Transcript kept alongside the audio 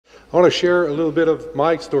I want to share a little bit of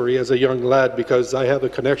my story as a young lad because I have a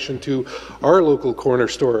connection to our local corner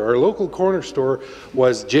store. Our local corner store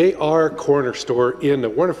was JR Corner Store in the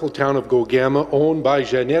wonderful town of Gogama, owned by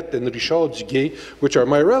Jeannette and Richard Duguay, which are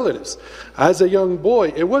my relatives. As a young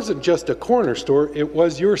boy, it wasn't just a corner store, it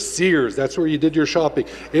was your Sears. That's where you did your shopping.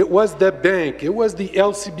 It was the bank. It was the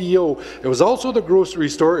LCBO. It was also the grocery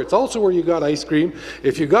store. It's also where you got ice cream.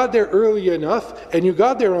 If you got there early enough and you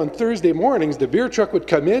got there on Thursday mornings, the beer truck would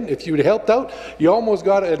come in. If you'd helped out, you almost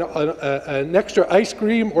got an extra ice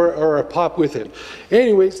cream or a pop with it.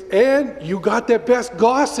 Anyways, and you got the best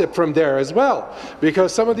gossip from there as well,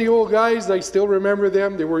 because some of the old guys, I still remember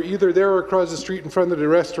them, they were either there or across the street in front of the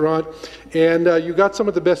restaurant, and you got some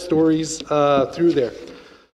of the best stories through there.